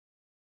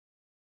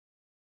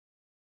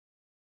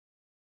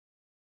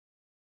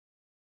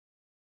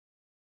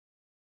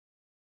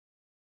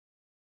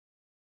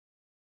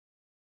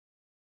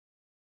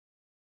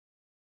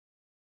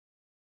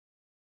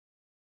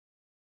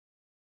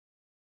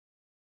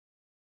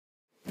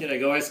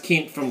G'day guys,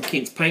 Kent from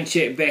Kent's Paint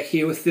Shack back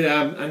here with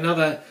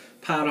another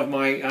part of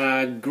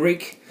my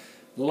Greek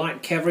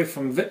light cavalry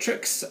from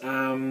Victrix,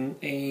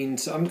 and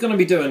so I'm going to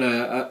be doing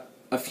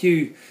a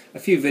few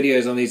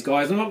videos on these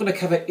guys. I'm not going to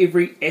cover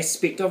every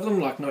aspect of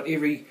them, like not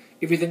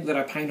everything that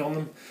I paint on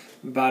them,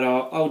 but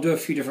I'll do a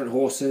few different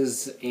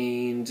horses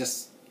and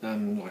just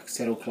like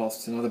saddle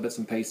cloths and other bits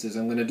and pieces.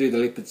 I'm going to do the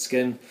leopard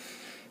skin.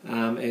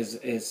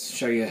 As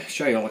show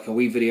you like a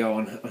wee video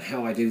on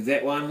how I do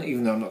that one,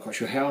 even though I'm not quite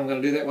sure how I'm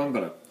going to do that one,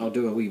 but I'll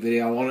do a wee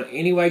video on it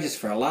anyway, just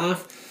for a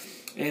laugh,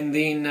 and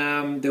then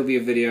there'll be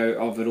a video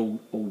of it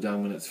all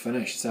done when it's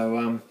finished.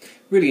 So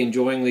really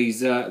enjoying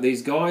these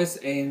guys,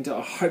 and I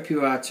hope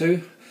you are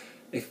too.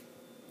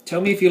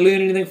 Tell me if you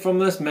learn anything from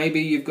this.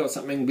 Maybe you've got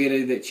something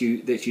better that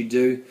you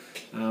do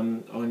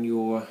on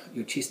your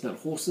chestnut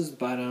horses,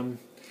 but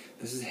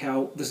this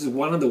is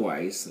one of the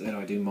ways that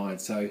I do mine.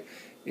 So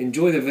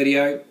enjoy the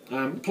video.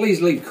 Please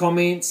leave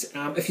comments.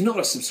 If you're not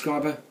a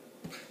subscriber,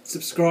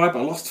 subscribe.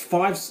 I lost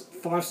five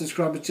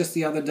subscribers just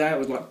the other day. It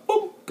was like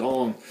boom,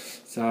 gone.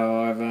 So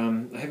I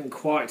haven't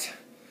quite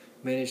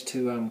managed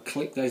to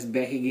collect those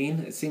back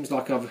again. It seems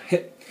like I've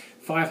hit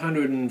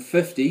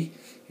 550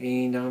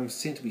 and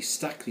seem to be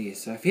stuck there.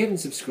 So if you haven't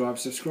subscribed,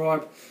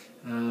 subscribe,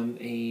 and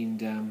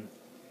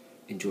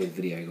enjoy the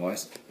video,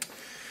 guys.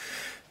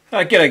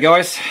 G'day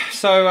guys.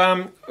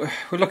 So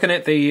we're looking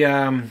at the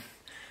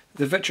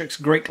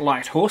Victrix Greek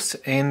light horse,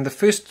 and the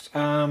first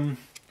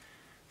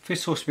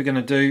horse we're going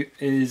to do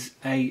is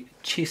a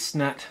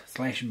chestnut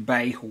 /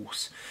 bay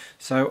horse.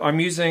 So I'm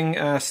using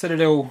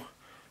Citadel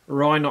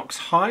Rhinox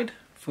hide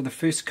for the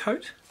first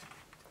coat,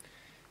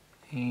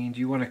 and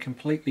you want to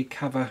completely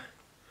cover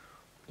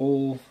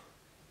all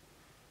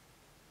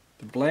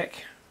the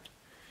black.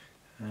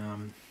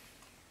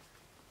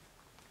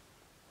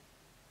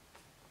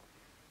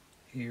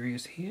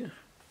 Areas here.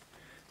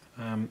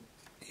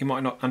 You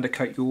might not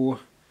undercoat your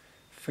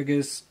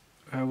figures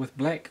with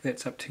black,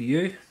 that's up to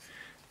you.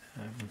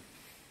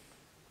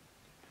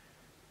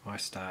 I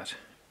start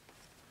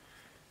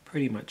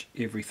pretty much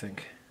everything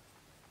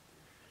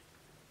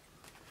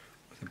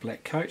with a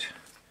black coat.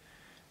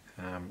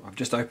 I've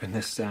just opened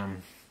this,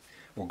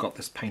 or got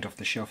this paint off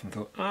the shelf and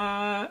thought,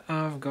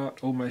 I've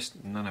got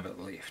almost none of it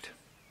left.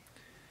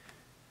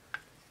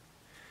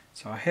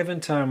 So I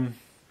haven't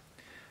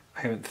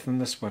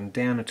thinned this one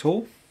down at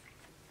all.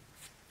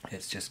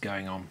 It's just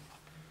going on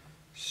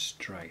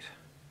straight.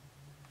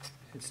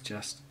 It's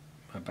just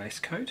my base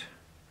coat.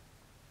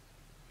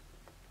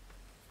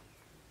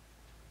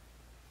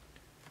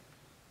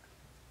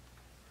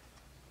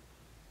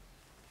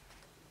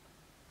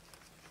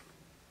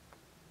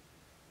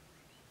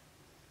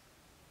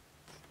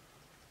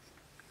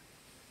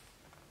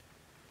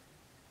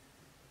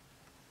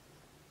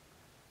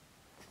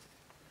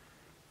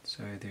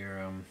 So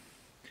there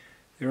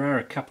are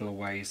a couple of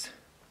ways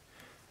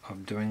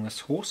of doing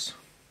this horse.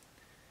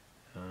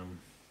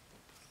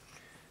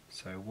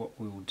 So what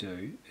we'll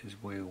do is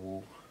we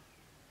will,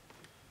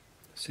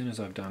 as soon as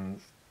I've done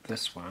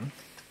this one,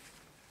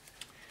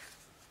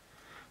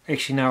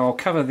 actually no, I'll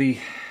cover the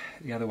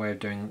other way of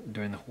doing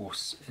the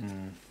horse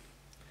in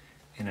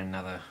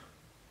another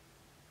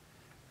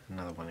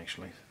one,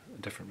 actually,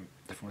 a different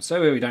one,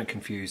 so we don't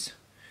confuse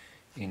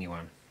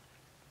anyone,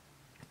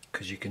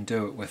 because you can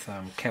do it with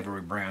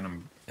Cavalry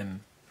brown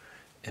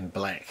and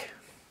black.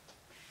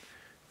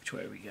 Which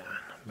way are we going?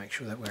 Make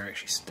sure that we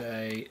actually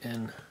stay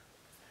in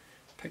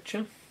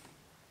picture.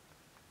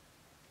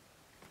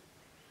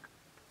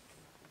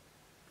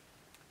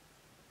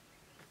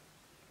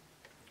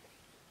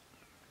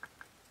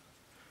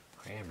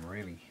 I am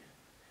really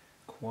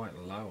quite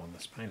low on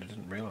this paint, I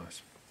didn't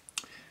realise.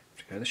 I have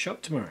to go to the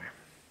shop tomorrow.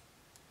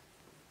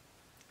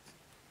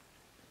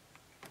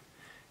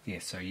 Yeah,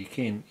 so you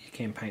can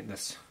paint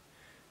this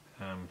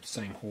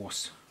same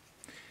horse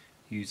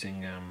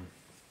using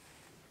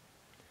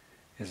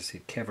as I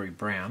said, Cavalry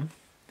brown,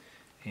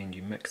 and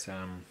you mix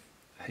a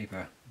heap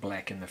of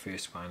black in the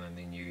first one, and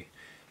then you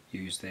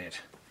use that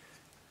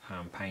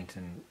paint,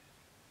 and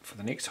for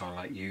the next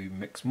highlight you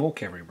mix more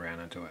Cavalry brown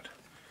into it,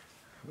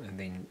 and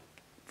then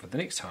for the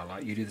next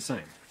highlight you do the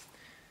same.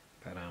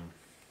 But I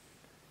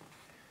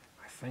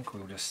think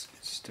we'll just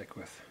stick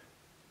with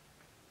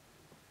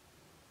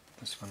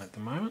this one at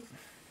the moment.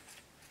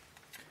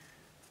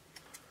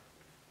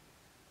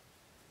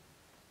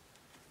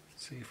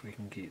 See if we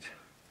can get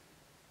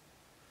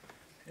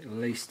at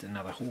least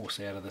another horse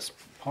out of this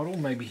pottle,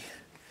 maybe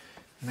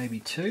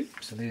two.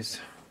 So there's.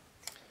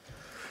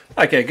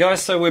 Okay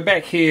guys, so we're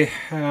back here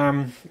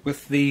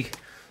with the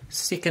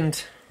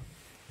second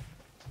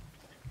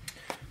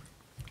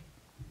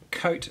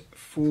coat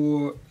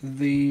for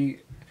the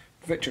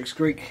Victrix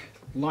Greek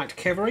light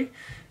cavalry,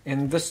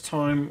 and this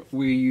time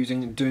we're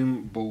using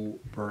Doom Bull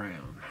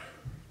brown.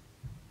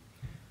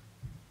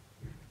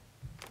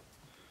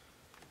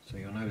 So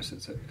you'll notice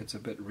it's a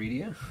bit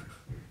reddier.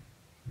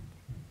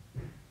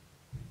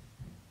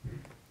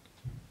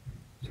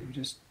 So we're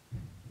just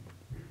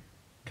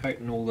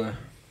coating all the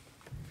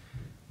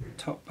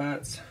top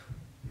parts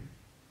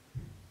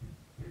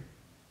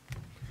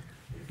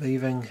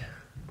leaving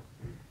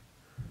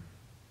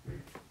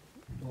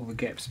all the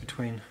gaps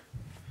between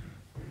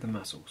the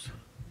muscles.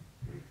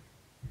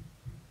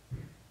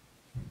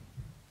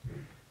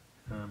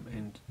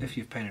 And if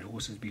you've painted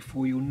horses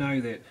before, you'll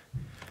know that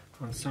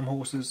on some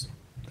horses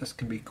this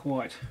can be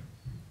quite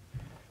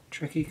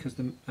tricky because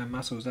the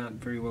muscles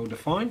aren't very well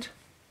defined.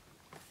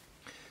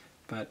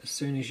 But as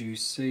soon as you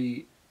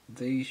see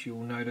these,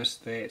 you'll notice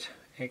that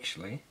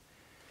actually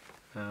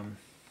everything's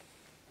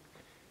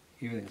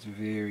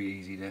very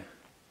easy to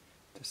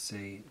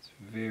see. It's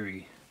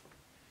very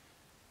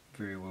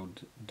well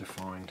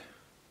defined,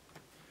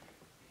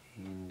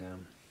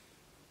 and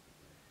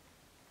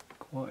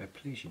quite a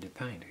pleasure to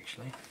paint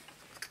actually.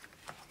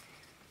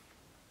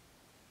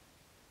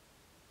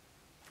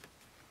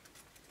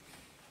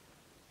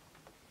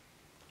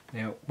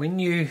 Now when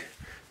you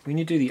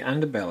do the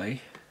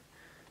underbelly,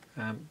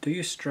 do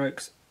your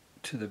strokes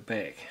to the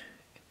back,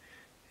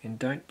 and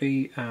don't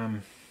be like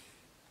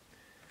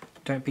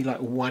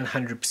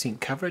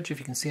 100% coverage. If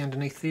you can see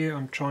underneath there,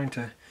 I'm trying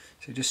to,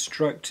 so just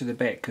stroke to the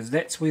back, because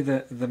that's where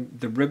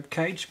the rib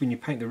cage, when you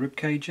paint the rib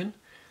cage in,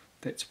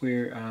 that's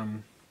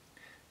where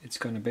it's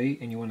going to be,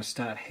 and you want to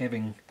start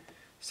having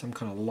some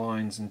kind of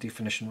lines and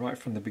definition right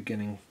from the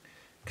beginning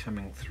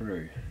coming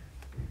through.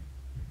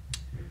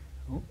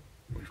 Oh,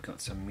 we've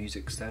got some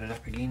music started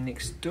up again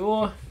next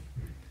door.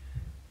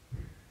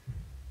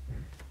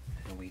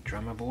 A wee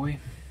drummer boy.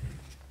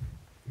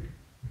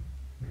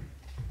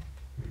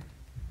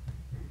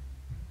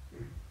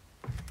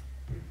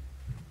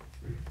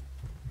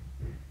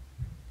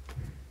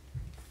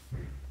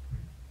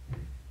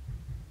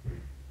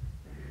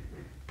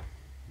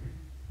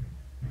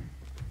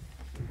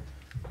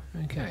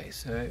 Okay,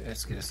 so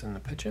let's get us in the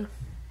picture.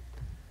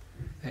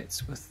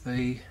 That's with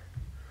the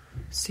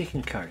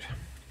second coat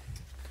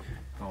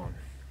on.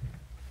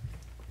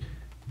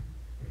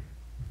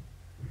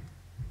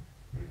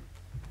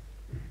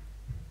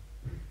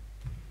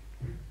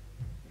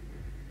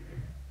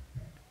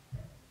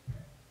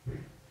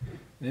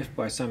 And if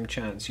by some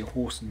chance your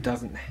horse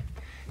doesn't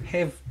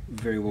have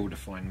very well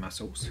defined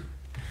muscles,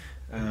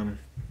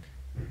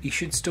 you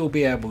should still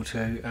be able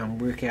to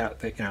work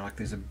out that, you know, like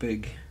there's a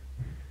big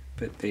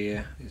bit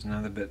there, there's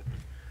another bit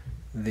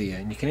there,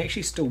 and you can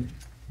actually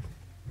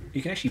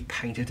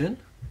paint it in.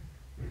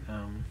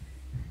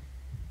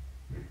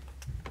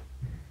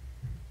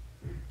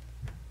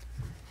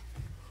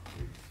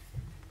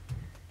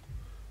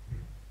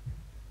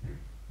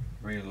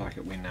 Really like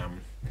it when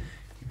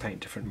you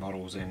paint different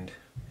models, and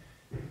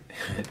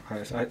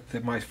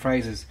my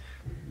phrase is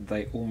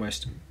they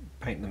almost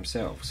paint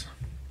themselves,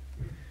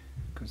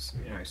 because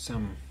you know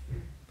some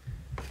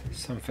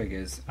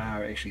figures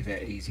are actually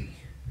that easy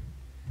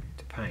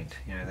to paint.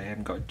 You know, they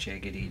haven't got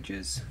jagged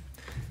edges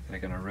that are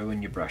going to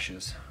ruin your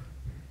brushes.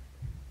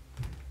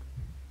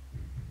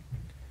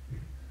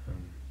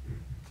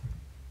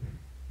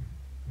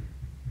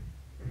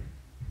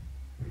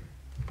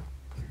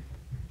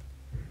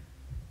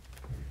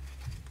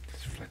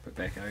 Just flip it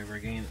back over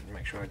again and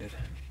make sure I did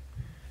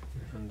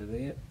under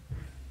there.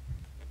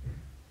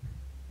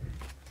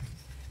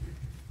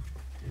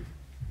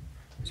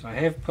 So I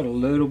have put a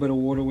little bit of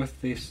water with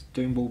this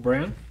Doomball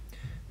Brown,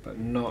 but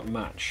not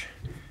much,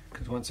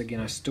 because once again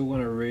I still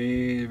want a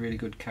really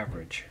good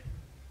coverage.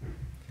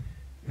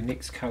 The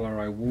next colour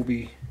I will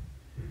be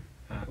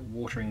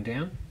watering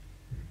down.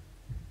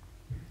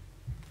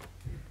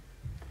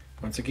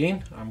 Once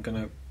again I'm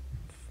going to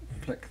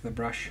flick the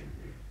brush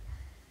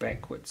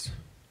backwards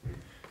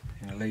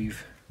and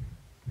leave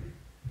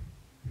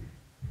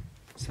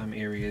some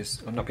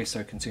areas. I'll not be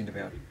so concerned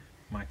about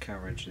my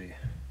coverage there.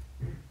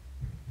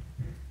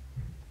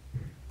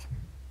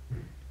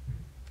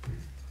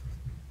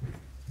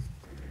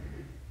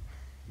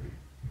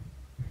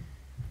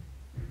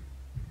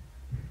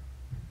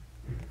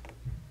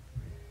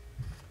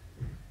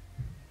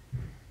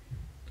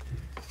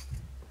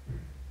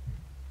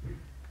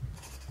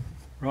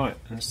 Right,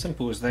 and as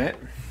simple as that,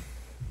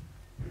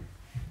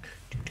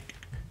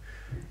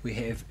 we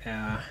have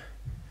our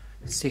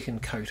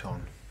second coat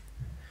on.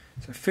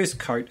 So first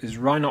coat is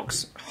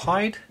Rhinox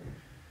Hide,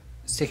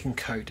 second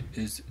coat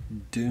is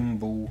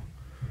Doomball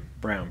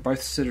Brown,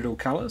 both Citadel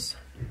colours,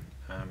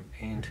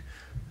 and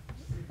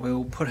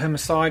we'll put him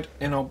aside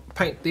and I'll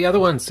paint the other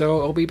one,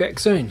 so I'll be back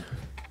soon.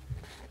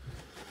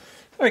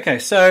 Okay,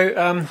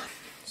 so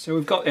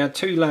we've got our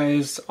two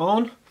layers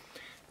on,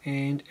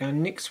 and our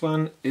next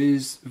one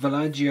is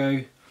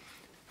Villaggio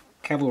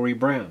Cavalry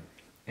Brown,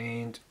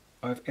 and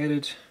I've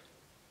added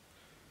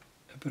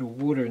a bit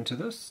of water into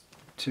this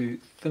to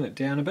thin it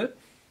down a bit,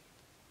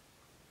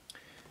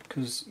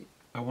 because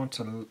I want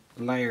to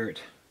layer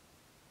it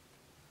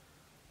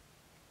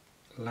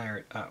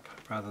up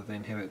rather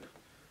than have it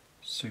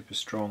super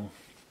strong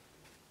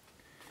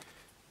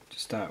to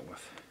start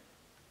with.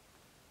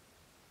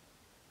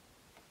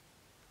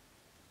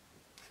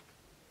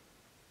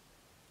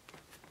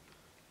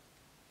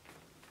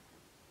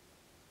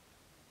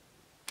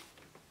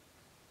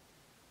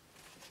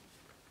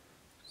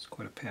 It's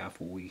quite a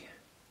powerful wee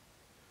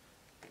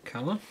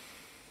colour.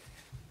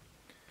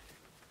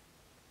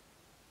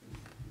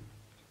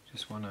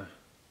 just want to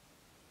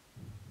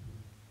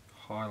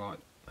highlight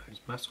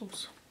those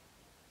muscles.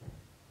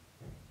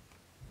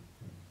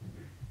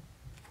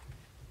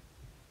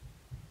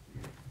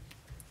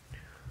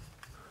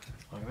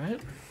 Like that.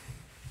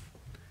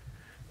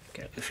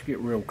 Okay, let's get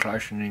real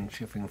close and then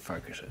see if we can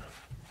focus it.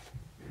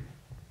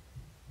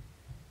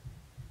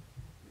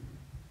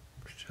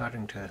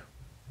 Starting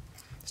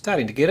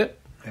to get it.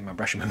 I had my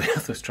brush in my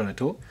mouth, I was trying to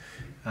talk.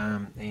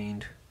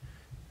 And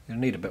you'll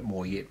need a bit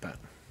more yet, but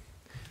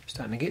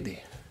starting to get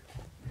there.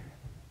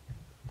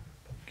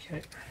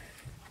 Okay.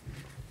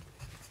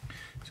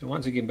 So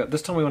once again, but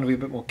this time we want to be a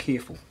bit more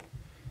careful.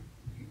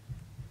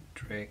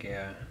 Drag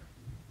our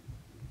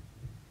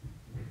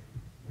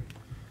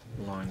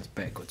lines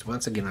backwards.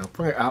 Once again, I'll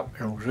bring it up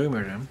and I'll zoom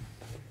it in.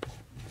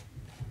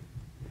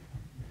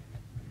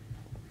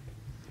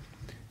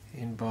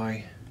 And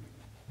by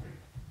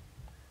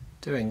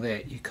doing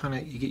that, you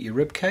get your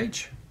rib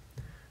cage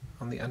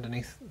on the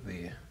underneath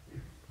there.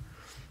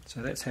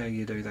 So that's how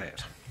you do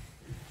that.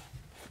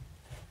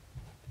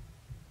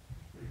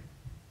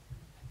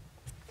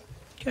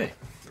 Okay,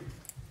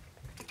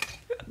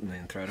 and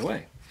then throw it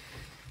away.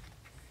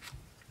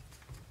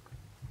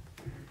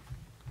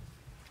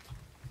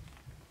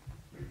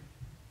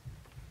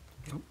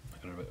 Oh,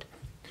 I got a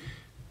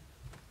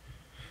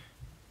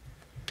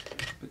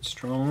bit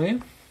strong there.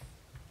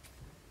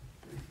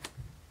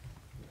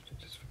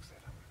 Just fix that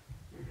up.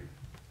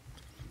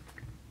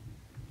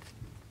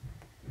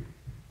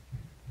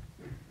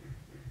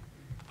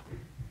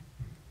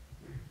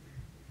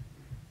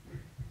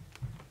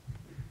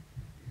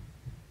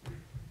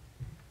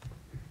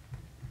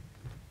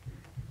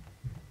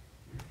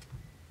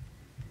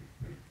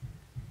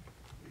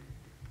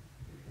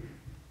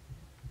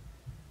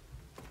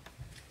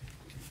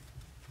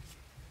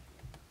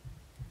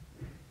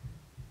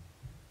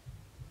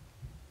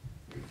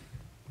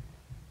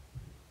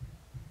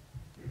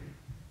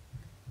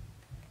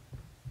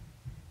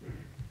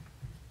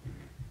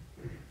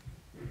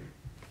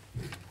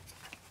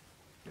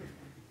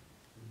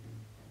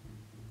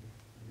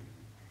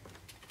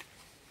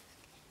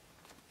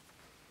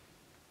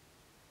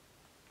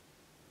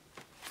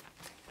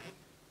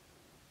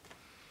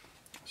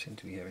 Seem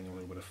to be having a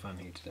little bit of fun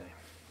here today.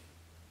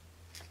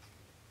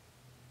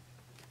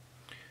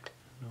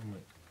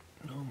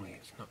 Normally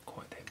it's not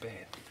quite that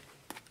bad.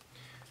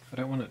 I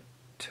don't want it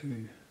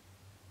too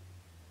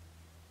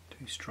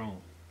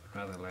strong. I'd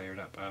rather layer it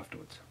up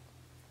afterwards.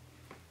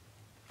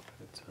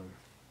 But it's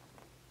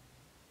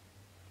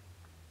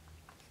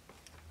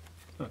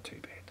not too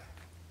bad.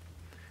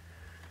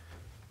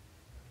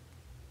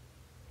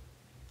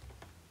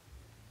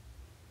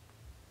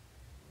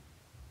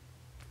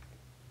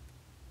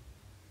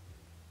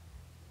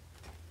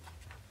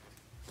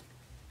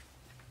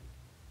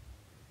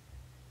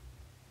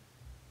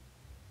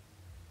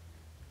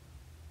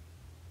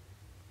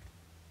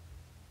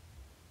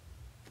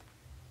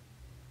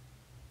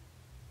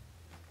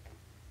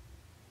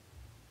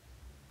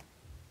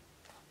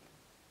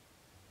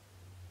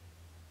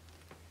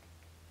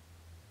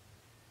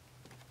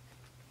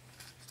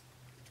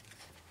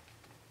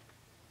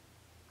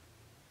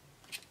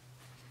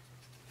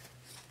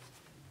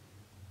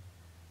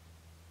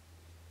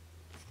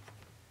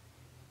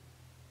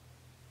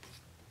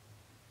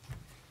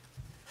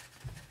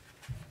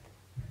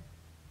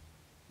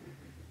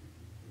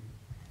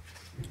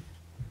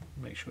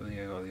 Make sure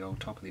the old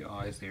top of the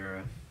eyes there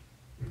are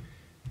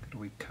got a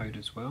wee coat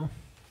as well.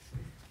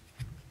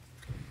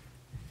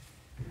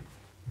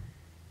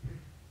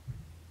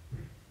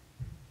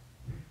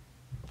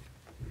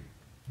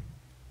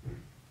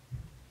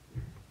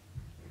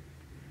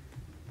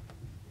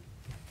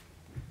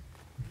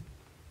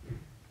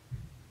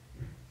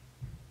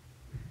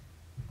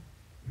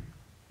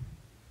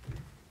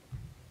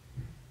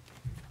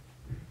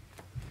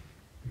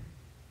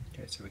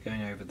 Okay, so we're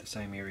going over the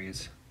same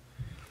areas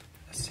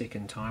a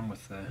second time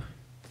with the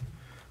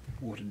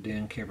watered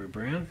down Cavalry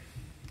brown.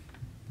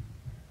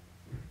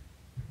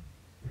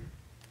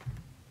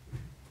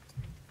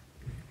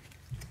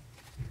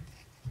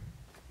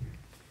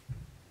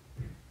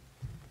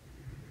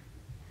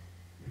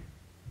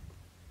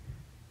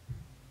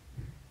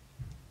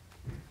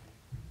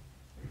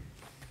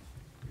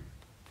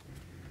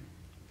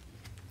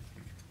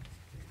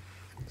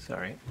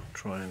 Sorry, I'll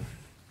try and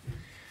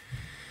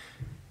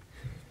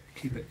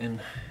keep it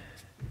in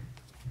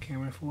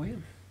camera for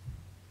you.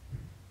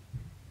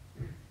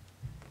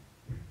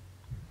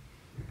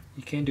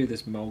 You can do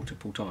this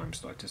multiple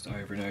times, like just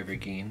over and over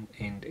again,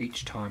 and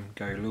each time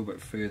go a little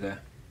bit further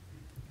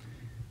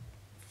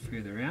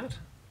out,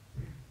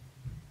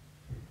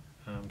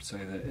 so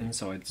the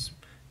inside's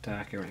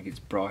darker and it gets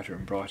brighter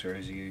and brighter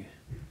as you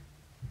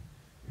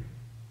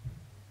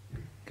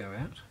go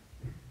out.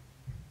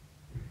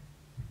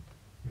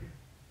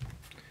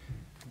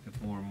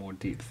 Get more and more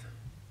depth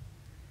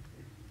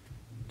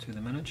to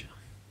the miniature.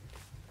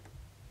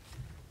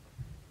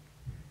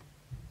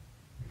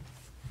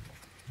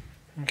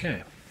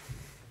 Okay,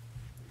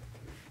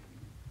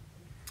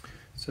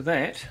 so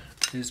that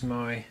is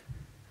my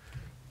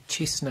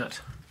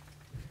Chestnut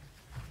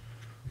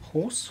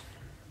horse,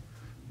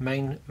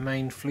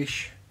 main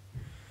flesh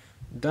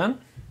done,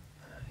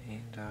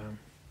 and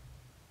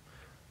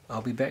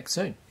I'll be back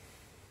soon.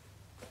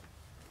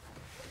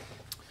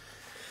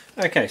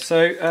 Okay,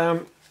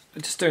 so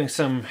just doing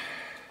some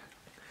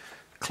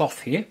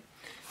cloth here,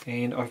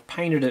 and I've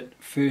painted it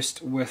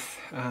first with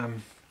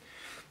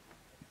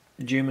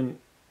German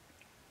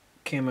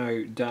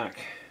camo dark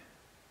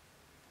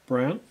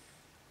brown,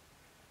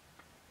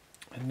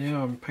 and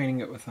now I'm painting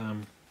it with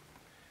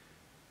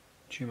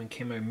German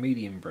camo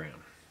medium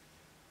brown.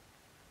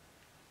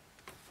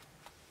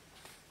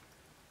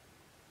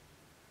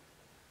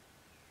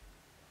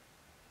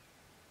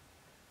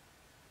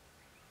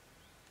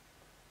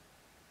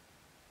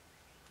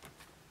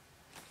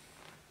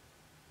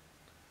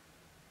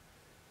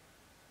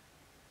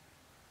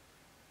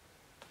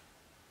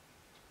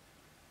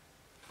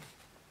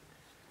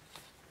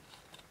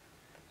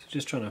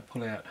 Just trying to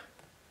pull out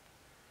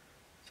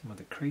some of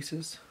the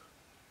creases.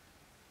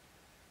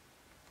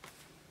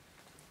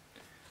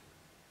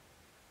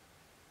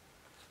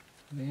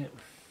 There.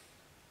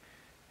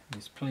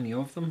 There's plenty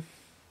of them.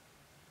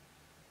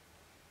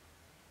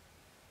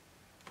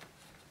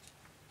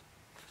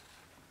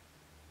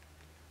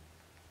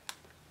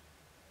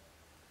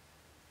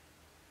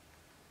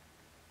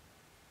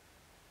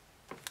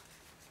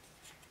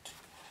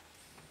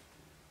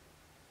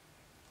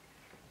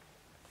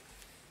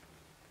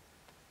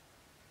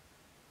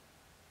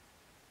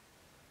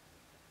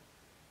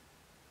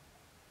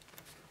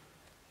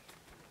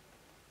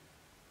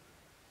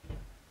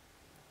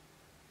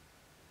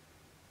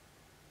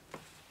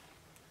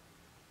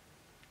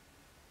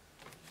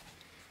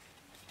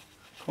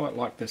 Quite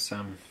like this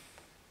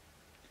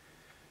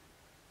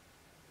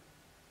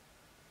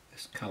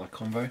this colour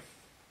combo.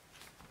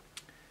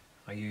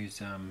 I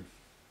use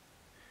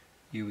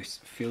US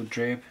Field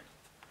Drab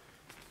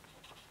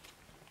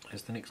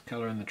as the next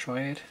colour in the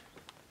triad.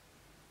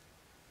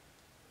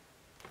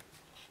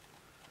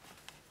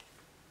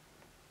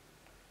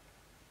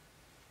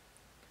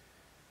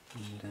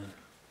 And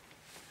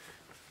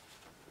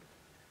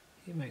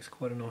it makes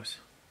quite a nice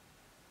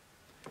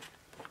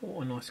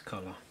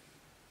colour.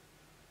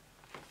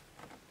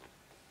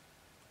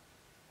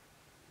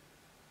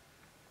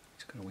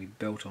 Got a wee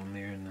belt on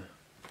there in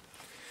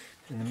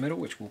the middle,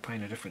 which will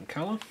paint a different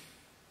colour.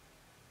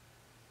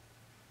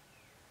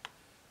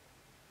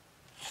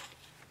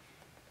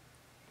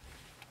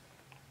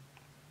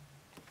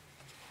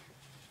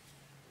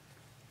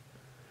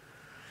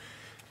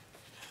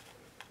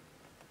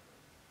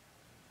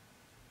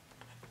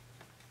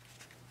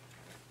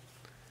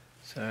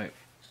 So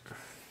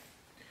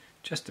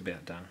just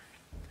about done.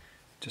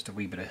 Just a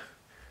wee bit of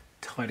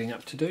tidying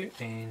up to do,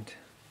 and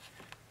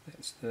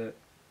that's the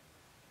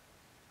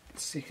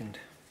second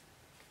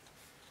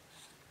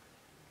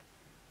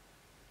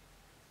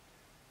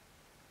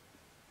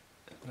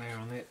layer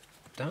on that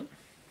done.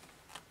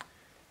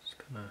 Just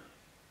gonna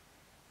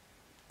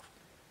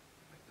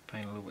make the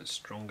paint a little bit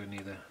stronger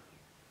near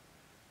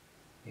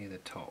the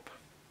top.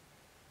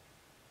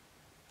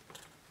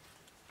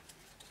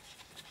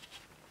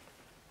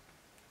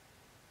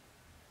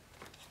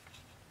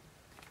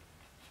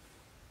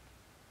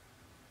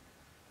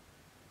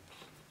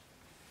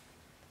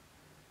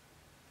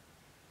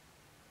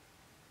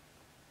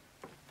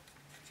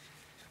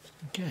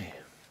 Okay,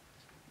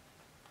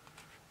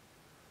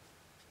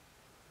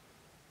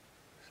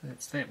 so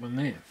that's that one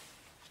there.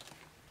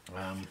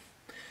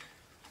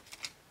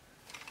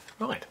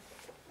 Right.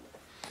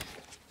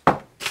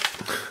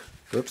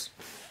 Oops.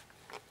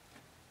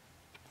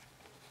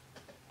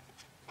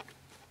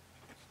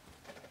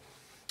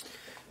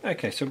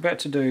 Okay, so we're about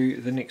to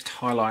do the next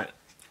highlight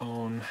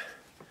on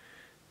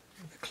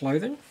the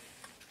clothing,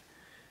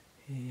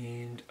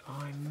 and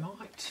I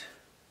might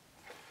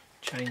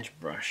change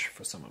brush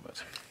for some of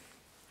it.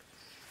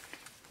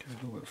 Go a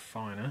little bit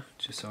finer,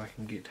 just so I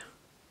can get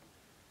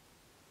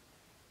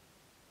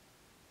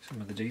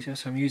some of the detail.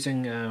 So I'm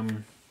using,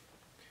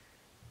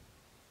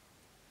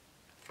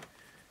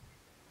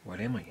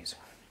 what am I using?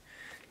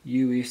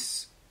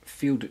 US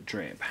Field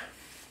Drab.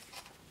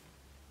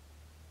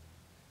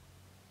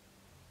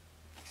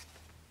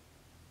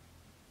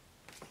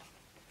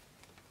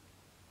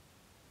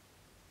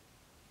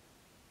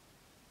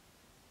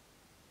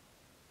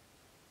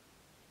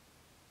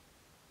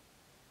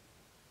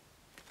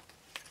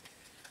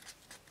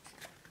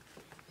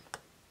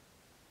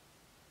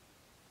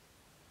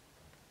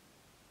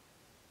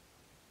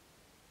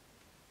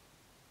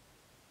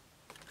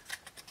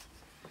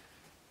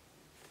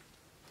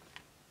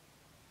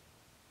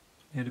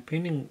 Now,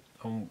 depending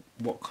on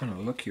what kind of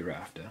look you're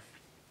after,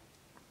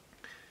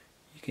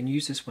 you can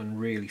use this one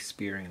really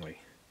sparingly,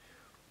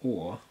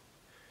 or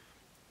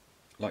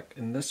like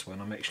in this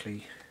one I'm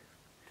actually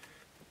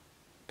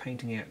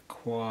painting out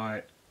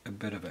quite a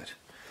bit of it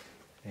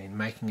and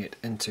making it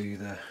into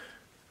the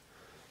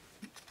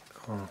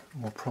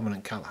more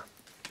prominent colour.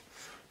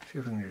 See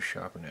if we can just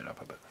sharpen it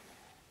up a bit.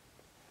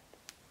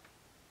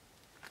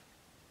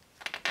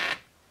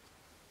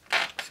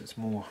 So it's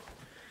more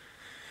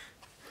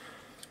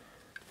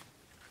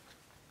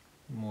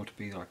more to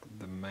be like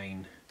the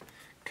main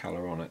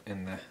colour on it,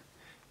 and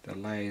the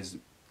layers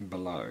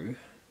below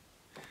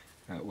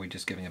we're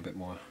just giving a bit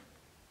more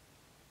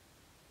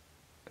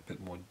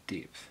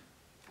depth.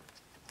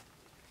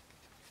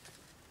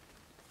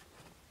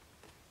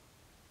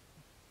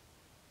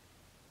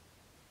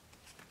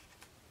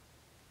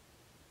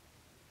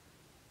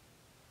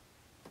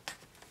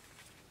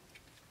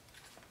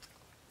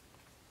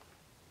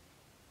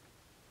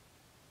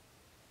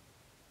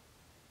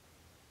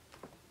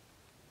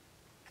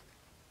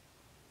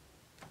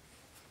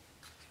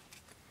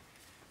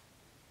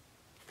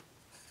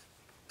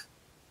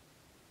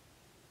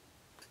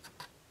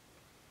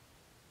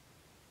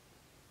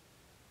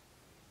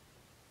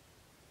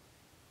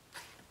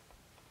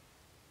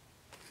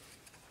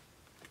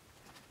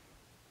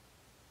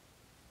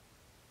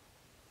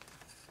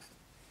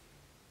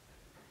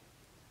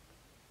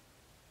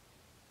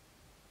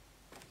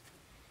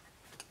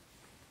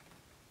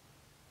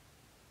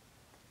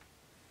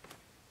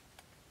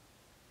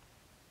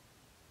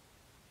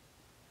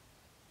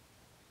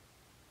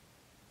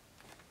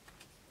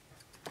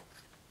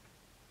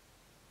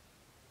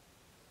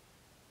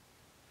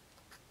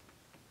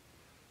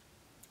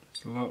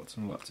 There's lots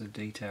and lots of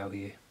detail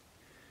here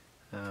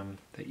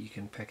that you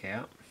can pick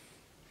out.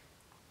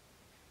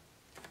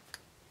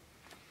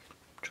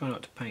 Try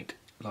not to paint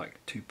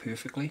like too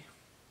perfectly.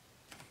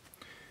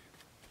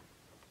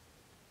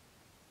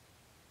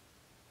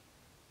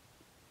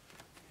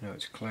 You know,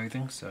 it's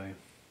clothing, so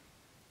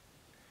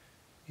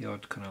the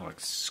odd kind of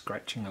like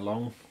scratching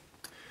along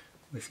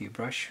with your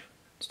brush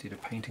instead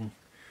of painting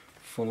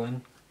full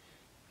in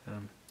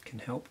can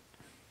help.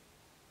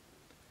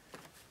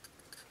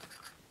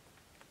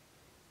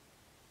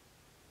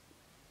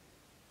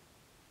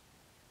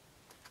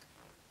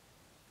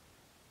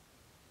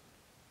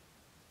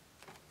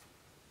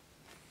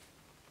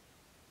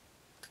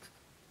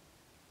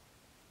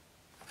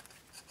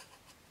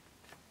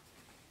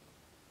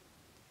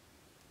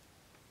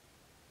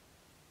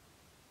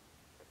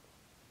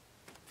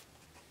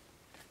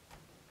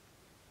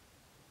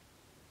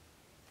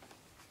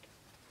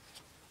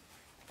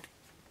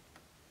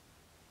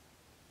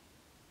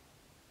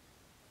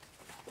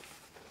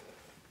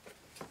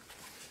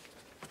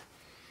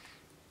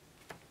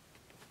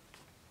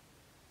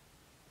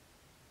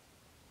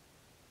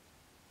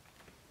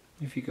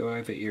 If you go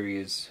over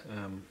areas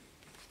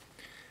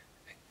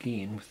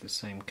again with the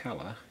same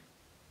colour,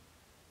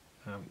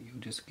 you'll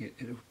just get,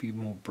 it'll be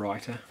more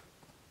brighter,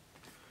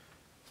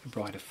 a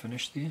brighter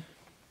finish there.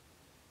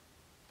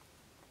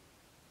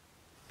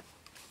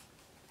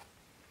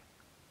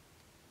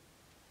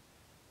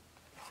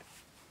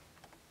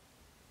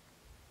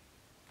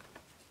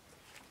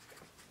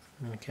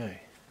 Okay,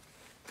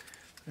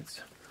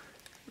 let's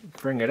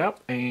bring it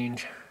up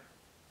and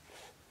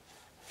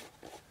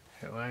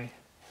that way.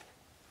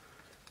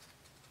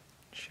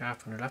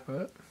 Sharpen it up a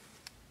bit.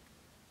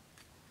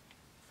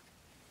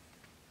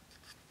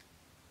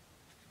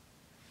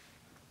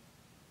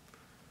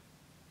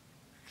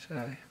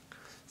 So,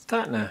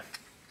 starting to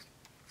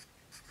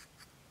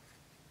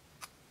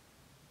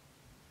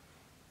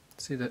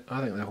see that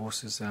I think the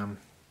horses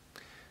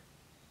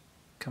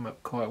come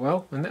up quite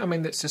well, and I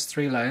mean that's just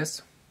 3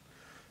 layers.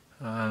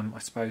 I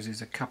suppose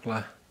there's a couple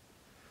of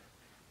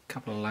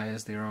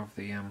layers there of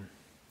the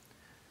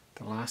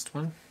last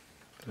one,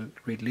 the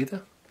red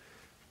leather.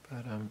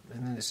 But, and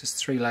then there's just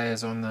 3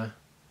 layers on the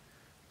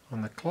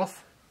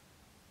cloth.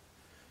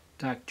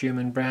 Dark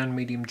German brown,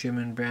 medium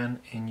German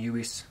brown, and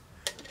US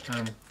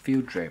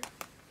field drab.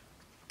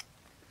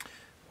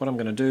 What I'm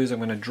going to do is I'm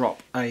going to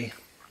drop a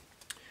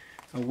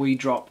wee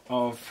drop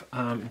of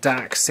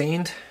dark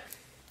sand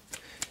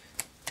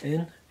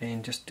in,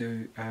 and just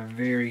do a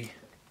very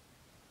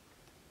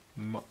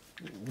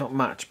not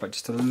much, but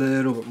just a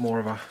little bit more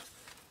of a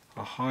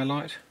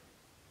highlight.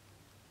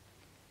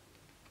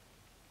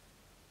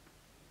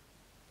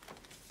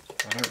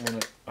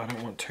 I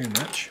don't want too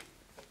much.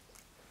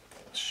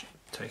 Let's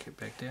take it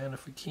back down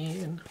if we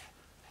can.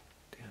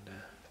 Down to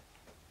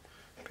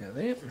about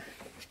there.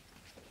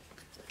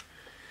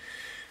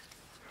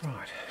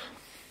 Right.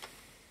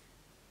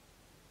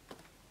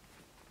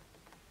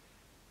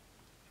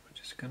 We're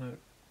just going to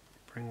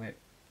bring that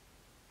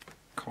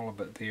collar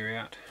bit there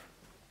out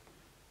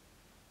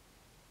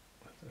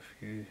with a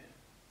few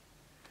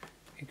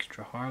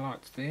extra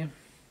highlights there.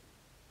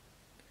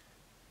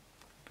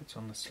 Bits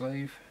on the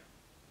sleeve.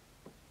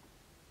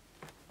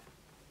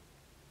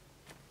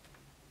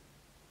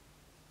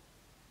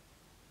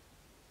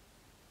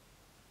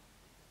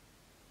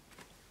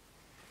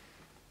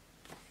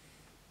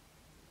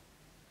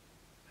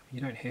 You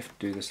don't have to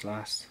do this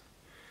last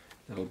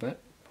little bit,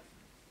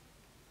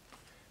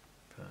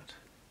 but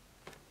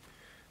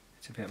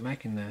it's about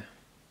making the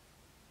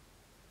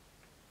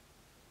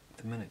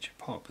miniature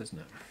pop, isn't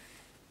it?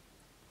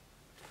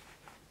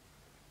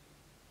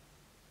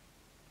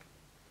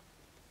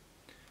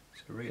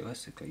 So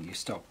realistically, you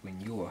stop when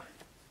you're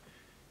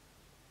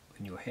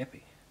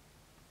happy.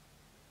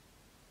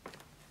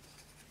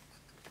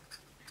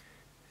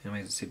 And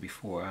as I said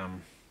before,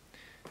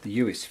 the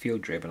US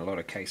field drab in a lot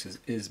of cases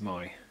is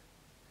my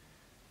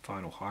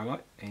final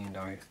highlight, and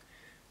I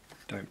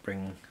don't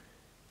bring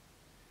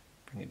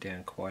it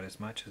down quite as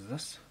much as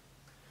this,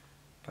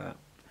 but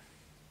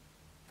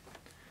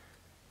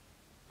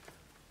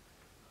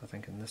I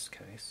think in this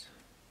case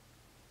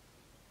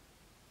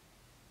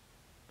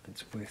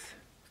it's worth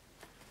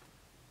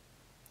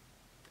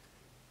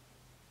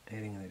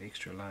adding that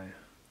extra layer.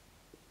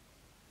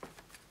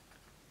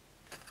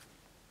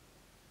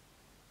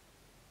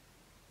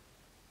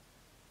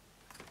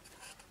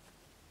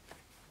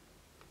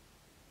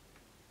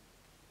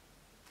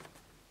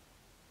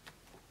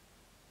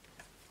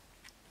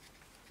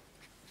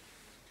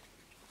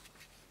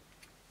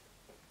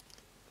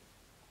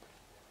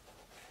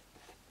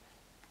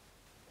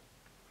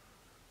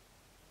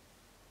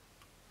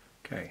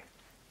 Okay,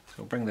 so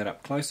we'll bring that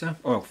up closer.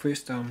 Oh,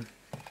 first, so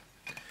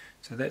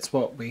that's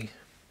what we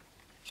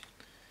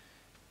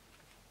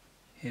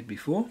had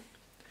before.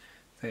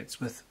 That's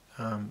with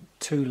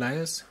 2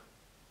 layers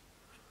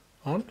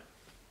on,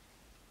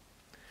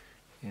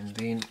 and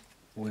then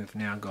we've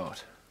now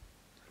got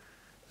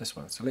this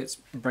one. So let's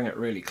bring it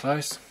really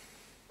close if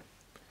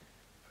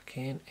I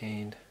can,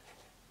 and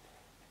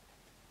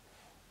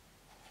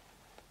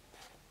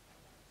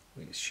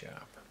where's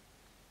sharp?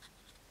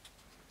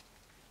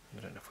 I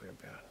don't know if we're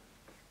about.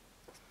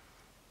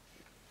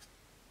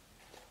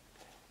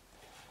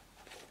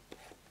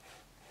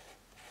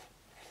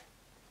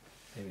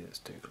 Maybe that's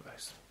too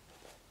close.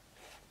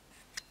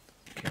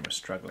 The camera's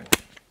struggling.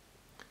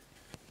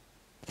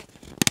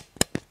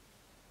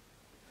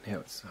 Now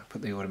it's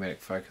put the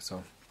automatic focus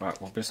on. Right,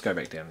 we'll just go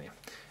back down there,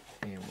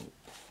 and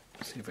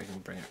we'll see if we can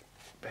bring it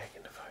back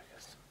into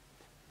focus.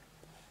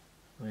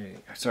 There you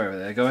go. Sorry about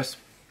that, guys.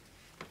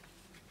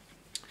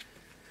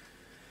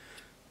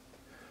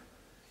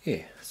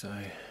 Yeah, so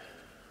I'm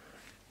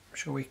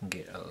sure we can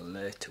get a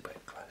little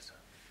bit closer.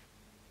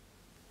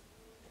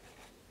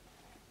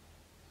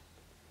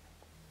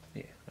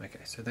 Yeah, okay,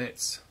 so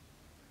that's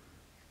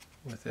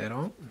with that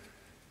on.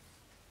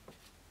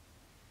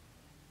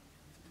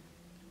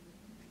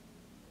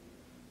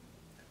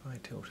 If I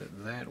tilt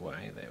it that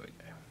way, there we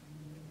go.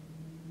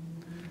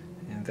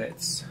 And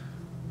that's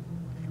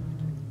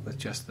with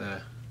just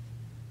the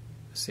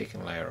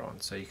second layer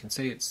on. So you can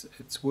see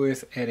it's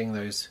worth adding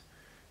those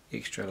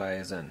extra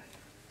layers in.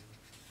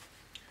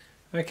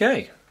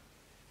 Okay,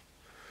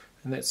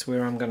 and that's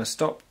where I'm going to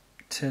stop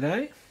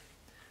today,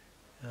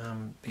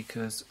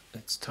 because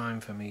it's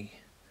time for me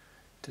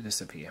to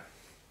disappear.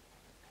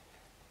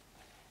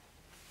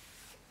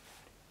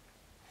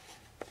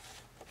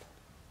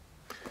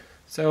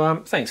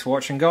 So thanks for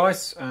watching,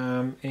 guys,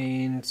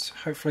 and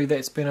hopefully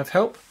that's been of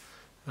help,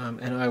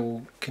 and I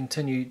will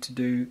continue to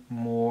do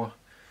more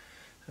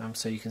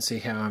so you can see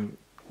how I'm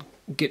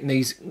getting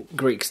these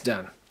Greeks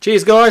done.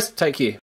 Cheers, guys, take care.